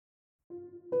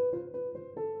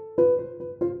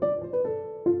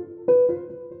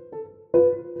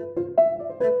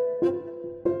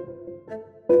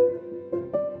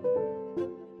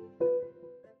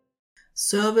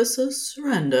Services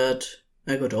rendered.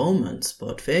 A Good Omens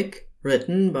Podfic,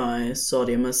 written by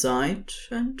Sodium Aside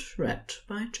and read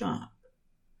by Jarp.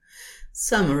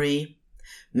 Summary.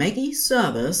 Maggie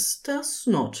Service does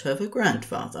not have a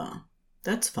grandfather.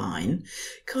 That's fine.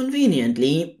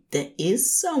 Conveniently, there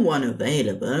is someone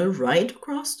available right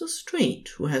across the street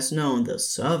who has known the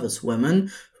service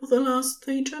women for the last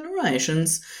 3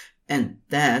 generations, and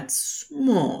that's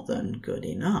more than good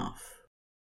enough.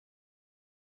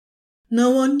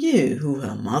 No one knew who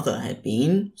her mother had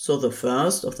been, so the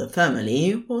first of the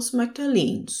family was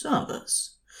Magdalene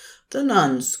Service. The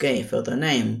nuns gave her the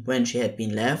name when she had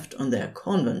been left on their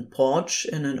convent porch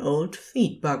in an old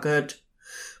feed bucket.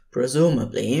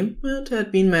 Presumably, it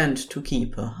had been meant to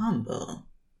keep her humble.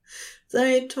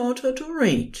 They taught her to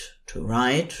read, to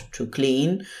write, to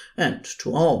clean, and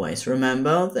to always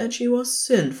remember that she was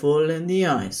sinful in the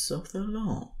eyes of the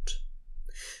Lord.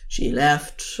 She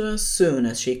left as soon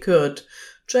as she could,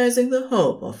 chasing the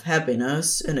hope of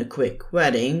happiness in a quick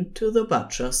wedding to the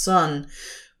butcher's son,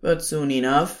 but soon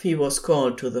enough he was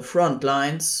called to the front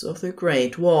lines of the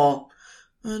Great War,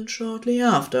 and shortly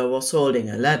after was holding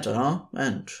a letter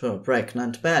and her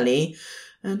pregnant belly,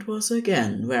 and was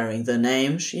again wearing the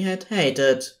name she had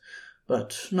hated,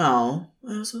 but now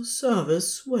as a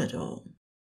service widow.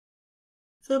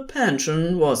 The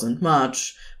pension wasn't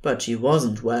much, but she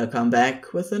wasn't welcome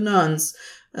back with the nuns,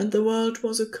 and the world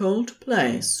was a cold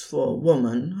place for a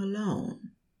woman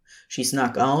alone. She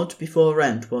snuck out before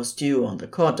rent was due on the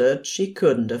cottage she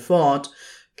couldn't afford,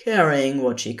 carrying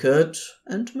what she could,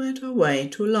 and made her way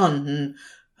to London,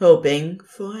 hoping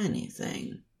for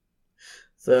anything.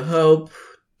 The hope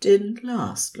didn't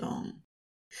last long.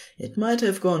 It might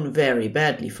have gone very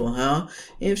badly for her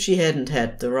if she hadn't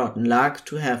had the rotten luck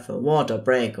to have her water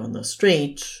break on the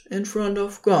street in front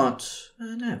of God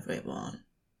and everyone.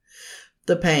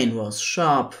 The pain was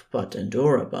sharp but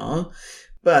endurable,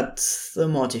 but the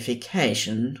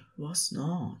mortification was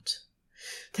not.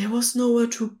 There was nowhere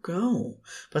to go,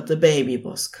 but the baby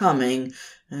was coming,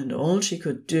 and all she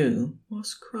could do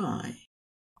was cry.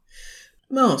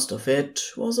 Most of it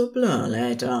was a blur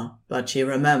later, but she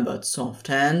remembered soft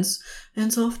hands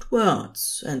and soft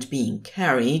words and being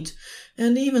carried,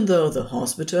 and even though the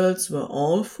hospitals were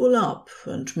all full up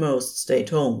and most stayed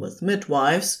home with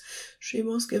midwives, she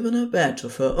was given a bed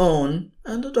of her own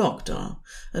and a doctor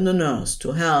and a nurse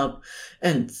to help,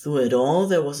 and through it all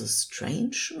there was a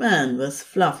strange man with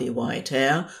fluffy white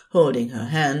hair holding her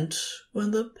hand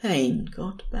when the pain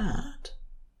got bad.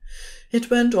 It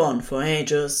went on for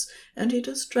ages, and he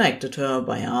distracted her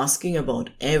by asking about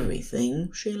everything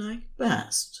she liked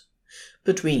best.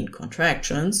 Between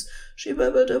contractions, she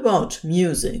babbled about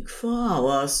music for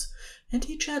hours, and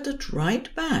he chatted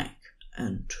right back,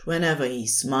 and whenever he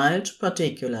smiled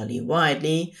particularly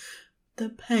widely, the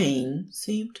pain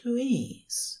seemed to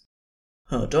ease.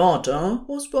 Her daughter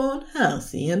was born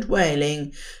healthy and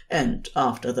wailing, and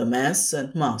after the mess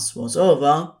and muss was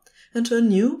over, and her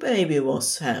new baby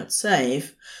was held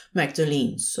safe,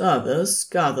 Magdalene Service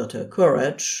gathered her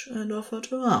courage and offered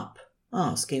her up,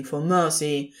 asking for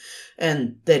mercy,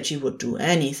 and that she would do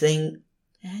anything,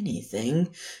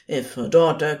 if her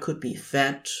daughter could be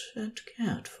fed and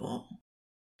cared for.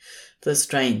 The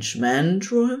strange man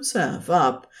drew himself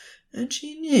up, and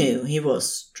she knew he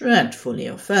was dreadfully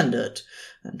offended,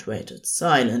 and waited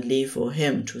silently for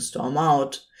him to storm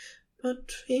out.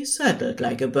 But he settled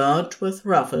like a bird with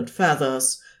ruffled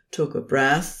feathers, took a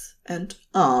breath, and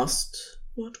asked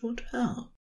what would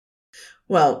help.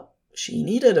 Well, she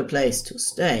needed a place to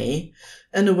stay,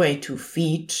 and a way to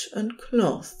feed and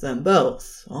clothe them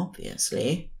both,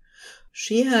 obviously.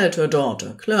 She held her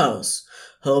daughter close,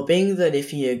 hoping that if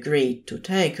he agreed to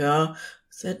take her,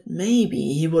 that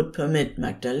maybe he would permit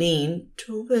Magdalene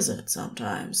to visit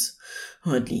sometimes,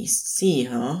 or at least see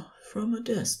her from a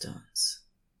distance.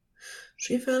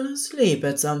 She fell asleep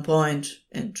at some point,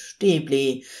 and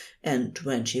deeply, and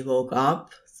when she woke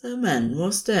up, the man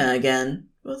was there again,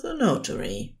 with a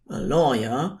notary, a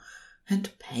lawyer, and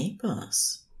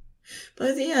papers.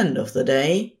 By the end of the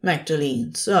day,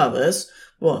 Magdalene Service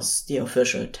was the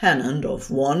official tenant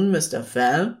of one Mr.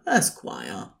 Fell,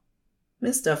 Esquire.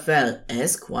 Mr. Fell,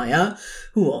 Esquire,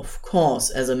 who of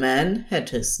course as a man had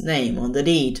his name on the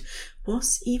deed,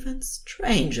 was even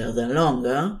stranger the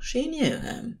longer she knew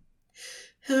him.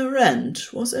 Her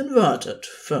rent was inverted,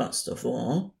 first of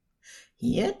all.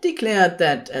 He had declared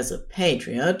that as a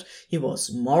patriot he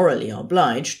was morally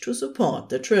obliged to support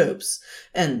the troops,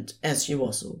 and as she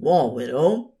was a war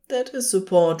widow, that his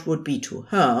support would be to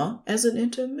her as an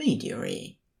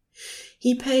intermediary.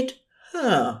 He paid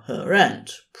her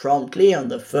rent promptly on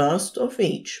the 1st of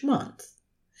each month.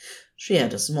 She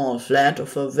had a small flat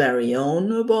of her very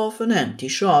own above an empty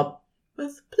shop,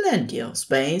 with plenty of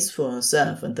space for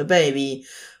herself and the baby,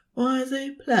 while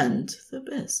they planned the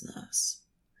business.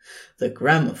 The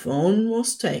gramophone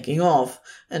was taking off,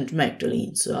 and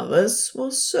Magdalene Service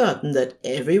was certain that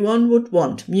everyone would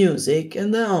want music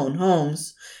in their own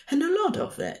homes, and a lot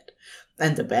of it,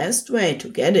 and the best way to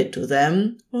get it to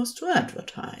them was to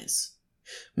advertise.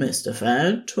 Mr.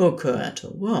 Fell took her at her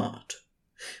word.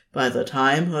 By the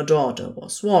time her daughter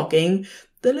was walking,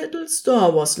 the little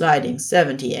store was sliding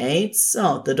 78s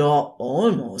out the door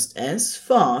almost as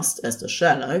fast as the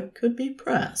shellac could be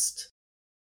pressed.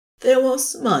 There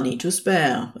was money to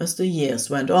spare as the years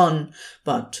went on,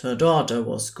 but her daughter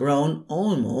was grown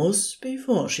almost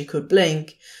before she could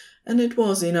blink, and it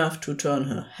was enough to turn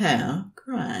her hair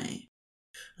grey.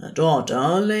 Her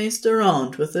daughter laced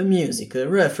around with the musical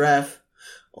riff-raff.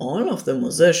 All of the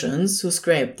musicians who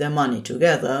scraped their money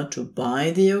together to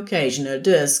buy the occasional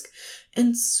disc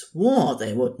and swore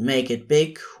they would make it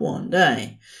big one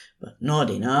day, but not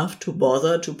enough to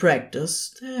bother to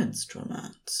practice their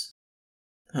instruments.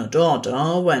 Her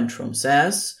daughter went from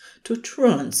sass to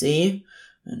truancy,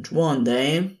 and one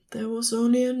day there was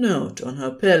only a note on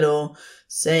her pillow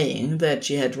saying that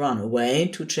she had run away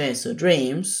to chase her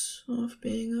dreams of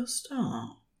being a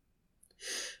star.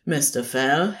 Mr.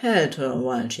 Fell held her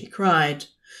while she cried,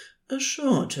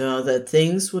 assured her that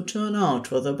things would turn out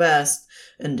for the best,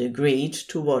 and agreed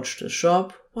to watch the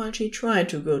shop while she tried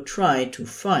to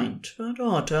find her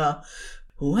daughter,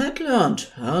 who had learned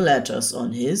her letters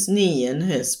on his knee in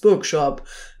his bookshop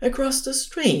across the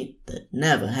street that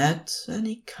never had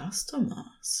any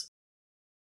customers.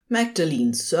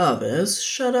 Magdalene Service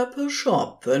shut up her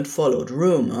shop and followed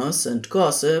rumors and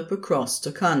gossip across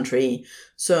the country,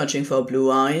 searching for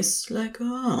blue eyes like her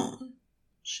own.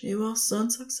 She was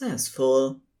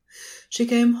unsuccessful. She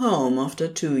came home after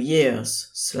 2 years,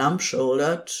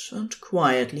 slump-shouldered and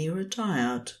quietly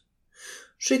retired.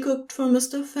 She cooked for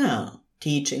Mr. Fell,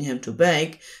 teaching him to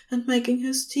bake and making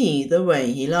his tea the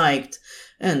way he liked,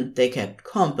 and they kept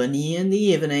company in the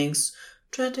evenings,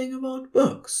 chatting about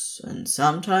books, and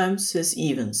sometimes his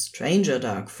even stranger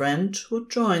dark friend would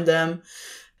join them,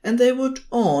 and they would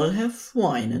all have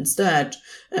wine instead,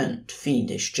 and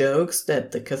fiendish jokes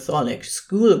that the Catholic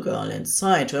schoolgirl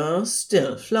inside her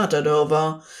still fluttered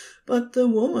over, but the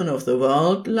woman of the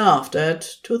world laughed at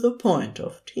to the point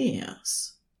of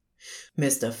tears.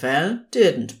 Mr. Fell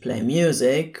didn't play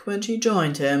music when she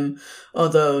joined him,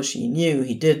 although she knew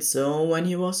he did so when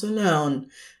he was alone,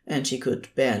 and she could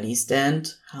barely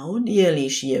stand how dearly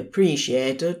she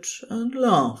appreciated and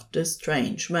loved this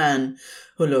strange man,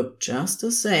 who looked just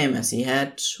the same as he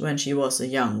had when she was a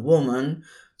young woman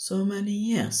so many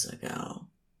years ago.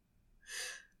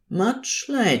 Much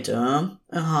later,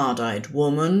 a hard-eyed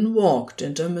woman walked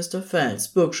into Mr. Fell's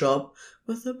bookshop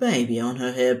with a baby on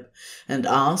her hip and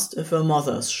asked if her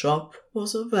mother's shop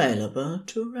was available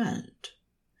to rent.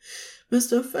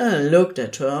 Mr. Fell looked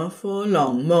at her for a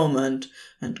long moment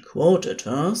and quoted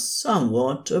her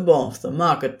somewhat above the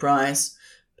market price,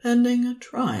 pending a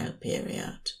trial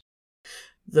period.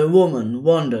 The woman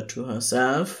wondered to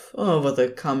herself, over the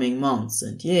coming months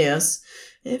and years,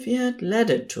 if he had let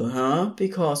it to her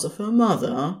because of her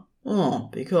mother or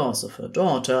because of her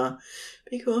daughter,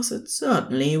 because it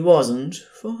certainly wasn't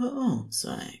for her own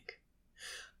sake.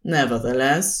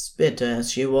 Nevertheless, bitter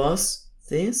as she was,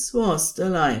 this was the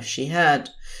life she had,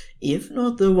 if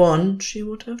not the one she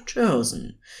would have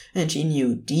chosen, and she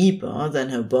knew deeper than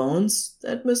her bones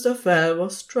that Mr. Fell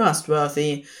was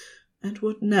trustworthy and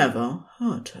would never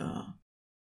hurt her.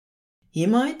 He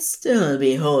might still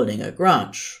be holding a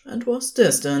grudge and was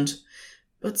distant,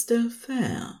 but still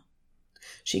fair.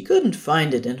 She couldn't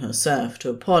find it in herself to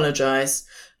apologize,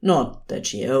 not that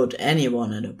she owed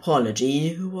anyone an apology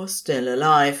who was still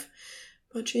alive,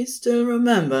 but she still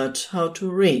remembered how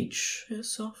to reach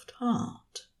his soft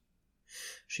heart.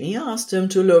 She asked him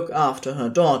to look after her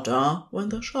daughter when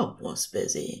the shop was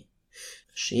busy.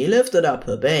 She lifted up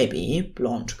her baby,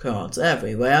 blonde curls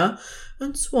everywhere,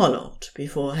 and swallowed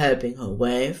before helping her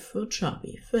wave a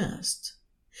chubby fist.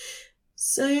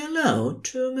 "Say hello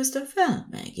to Mr. Fell,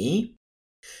 Maggie."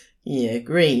 He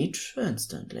agreed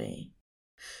instantly.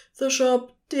 The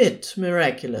shop did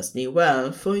miraculously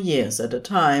well for years at a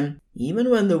time, even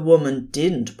when the woman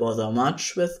didn't bother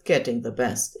much with getting the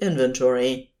best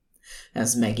inventory.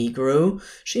 As Maggie grew,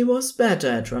 she was better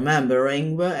at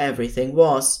remembering where everything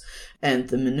was, and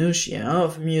the minutiae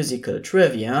of musical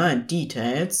trivia and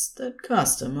details that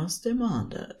customers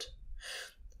demanded.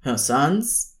 Her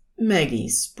sons,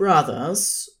 Maggie's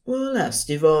brothers, were less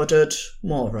devoted,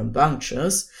 more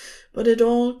rambunctious, but it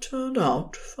all turned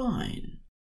out fine.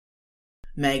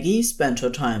 Maggie spent her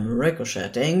time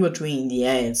ricocheting between the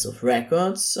aisles of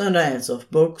records and aisles of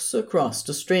books across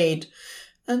the street,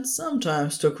 and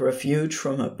sometimes took refuge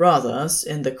from her brothers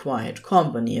in the quiet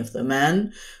company of the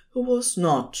man who was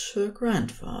not her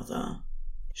grandfather.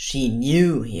 She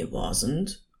knew he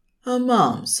wasn't. Her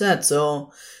mom said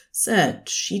so, said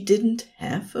she didn't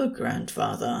have a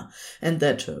grandfather and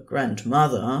that her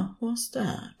grandmother was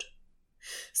dead.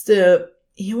 Still,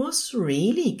 he was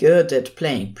really good at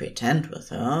playing pretend with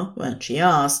her when she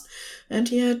asked, and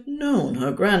he had known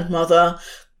her grandmother,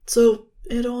 so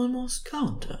it almost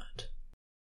counted.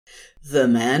 The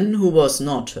man who was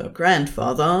not her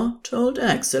grandfather told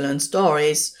excellent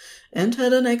stories and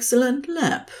had an excellent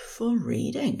lap for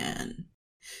reading in.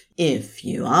 If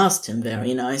you asked him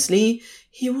very nicely,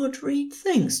 he would read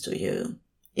things to you.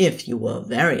 If you were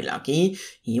very lucky,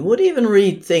 he would even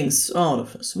read things out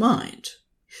of his mind.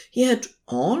 He had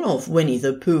all of Winnie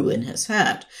the Pooh in his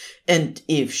head, and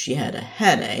if she had a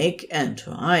headache and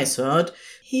her eyes hurt,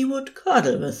 he would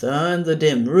cuddle with her in the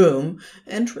dim room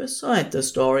and recite the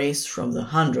stories from the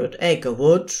 100-Acre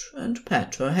Wood and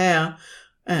pet her hair,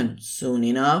 and soon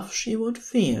enough she would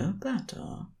feel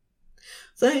better.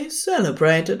 They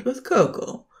celebrated with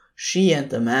cocoa, she and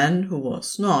the man who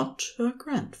was not her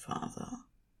grandfather.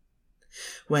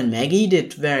 When Maggie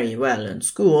did very well in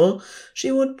school,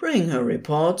 she would bring her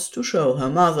reports to show her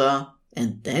mother,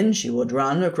 and then she would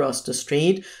run across the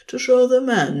street to show the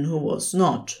man who was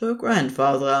not her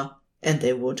grandfather, and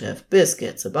they would have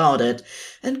biscuits about it,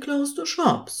 and close the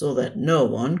shop so that no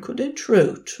one could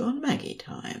intrude on Maggie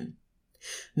time.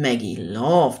 Maggie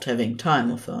loved having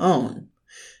time of her own.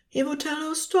 He would tell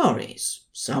her stories,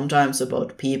 sometimes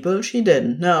about people she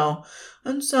didn't know,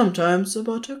 and sometimes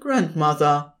about her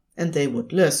grandmother, and they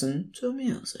would listen to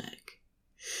music.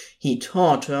 He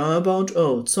taught her about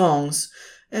old songs,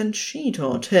 and she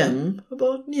taught him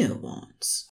about new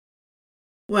ones.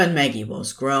 When Maggie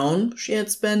was grown, she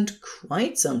had spent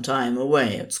quite some time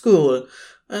away at school,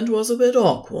 and was a bit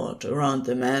awkward around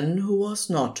the man who was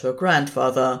not her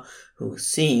grandfather, who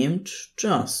seemed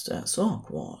just as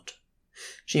awkward.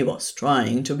 She was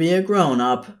trying to be a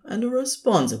grown-up and a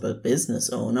responsible business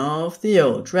owner of the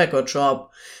old record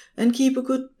shop, and keep a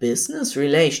good business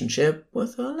relationship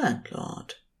with her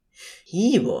landlord.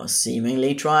 He was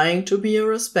seemingly trying to be a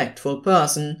respectful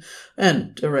person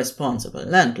and a responsible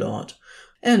landlord,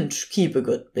 and keep a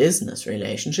good business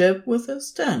relationship with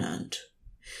his tenant.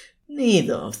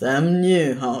 Neither of them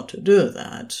knew how to do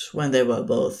that when they were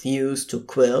both used to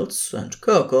quilts and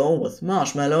cocoa with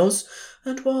marshmallows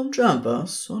and warm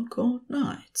jumpers on cold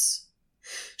nights.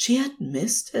 She had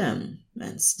missed him,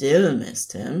 and still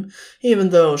missed him, even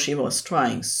though she was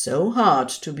trying so hard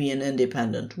to be an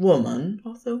independent woman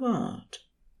of the world.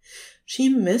 She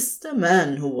missed the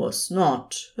man who was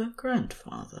not her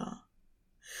grandfather.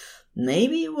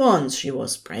 Maybe once she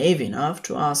was brave enough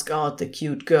to ask out the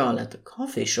cute girl at the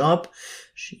coffee shop,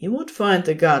 she would find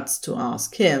the guts to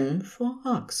ask him for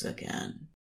hugs again.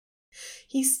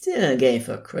 He still gave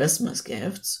her Christmas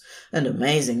gifts, and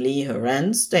amazingly her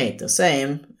rent stayed the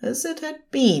same as it had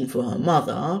been for her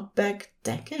mother back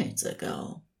decades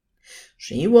ago.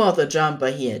 She wore the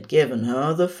jumper he had given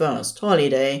her the first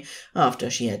holiday after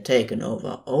she had taken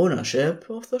over ownership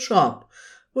of the shop,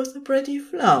 with the pretty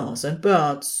flowers and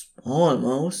birds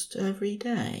almost every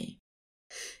day.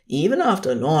 Even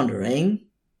after laundering,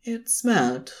 it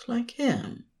smelled like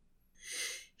him.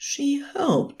 She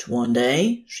hoped one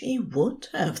day she would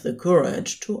have the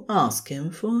courage to ask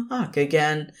him for a hug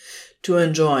again, to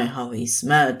enjoy how he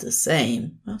smelled the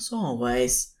same as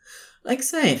always, like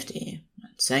safety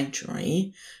and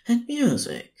sanctuary and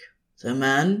music, the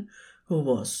man who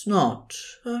was not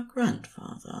her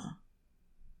grandfather.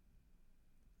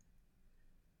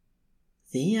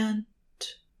 The end.